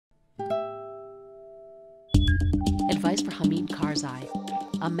Advice for Hamid Karzai.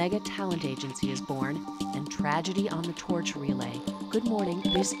 A mega talent agency is born, and tragedy on the torch relay. Good morning,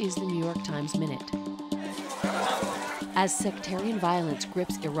 this is the New York Times Minute. As sectarian violence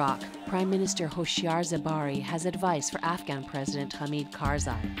grips Iraq, Prime Minister Hoshyar Zebari has advice for Afghan President Hamid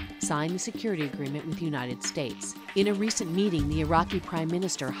Karzai: sign the security agreement with the United States. In a recent meeting, the Iraqi Prime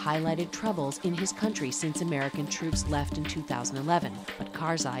Minister highlighted troubles in his country since American troops left in 2011, but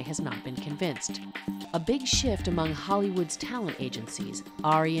Karzai has not been convinced. A big shift among Hollywood's talent agencies.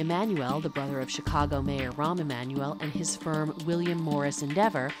 Ari Emanuel, the brother of Chicago Mayor Rahm Emanuel, and his firm William Morris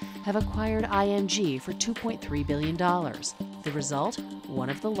Endeavor have acquired IMG for $2.3 billion. The result? One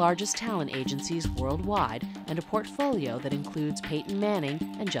of the largest talent agencies worldwide and a portfolio that includes Peyton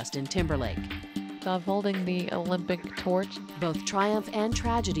Manning and Justin Timberlake. Holding the Olympic torch. Both triumph and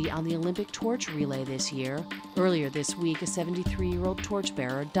tragedy on the Olympic torch relay this year. Earlier this week, a 73-year-old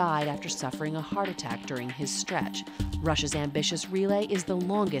torchbearer died after suffering a heart attack during his stretch. Russia's ambitious relay is the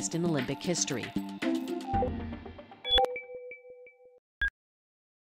longest in Olympic history.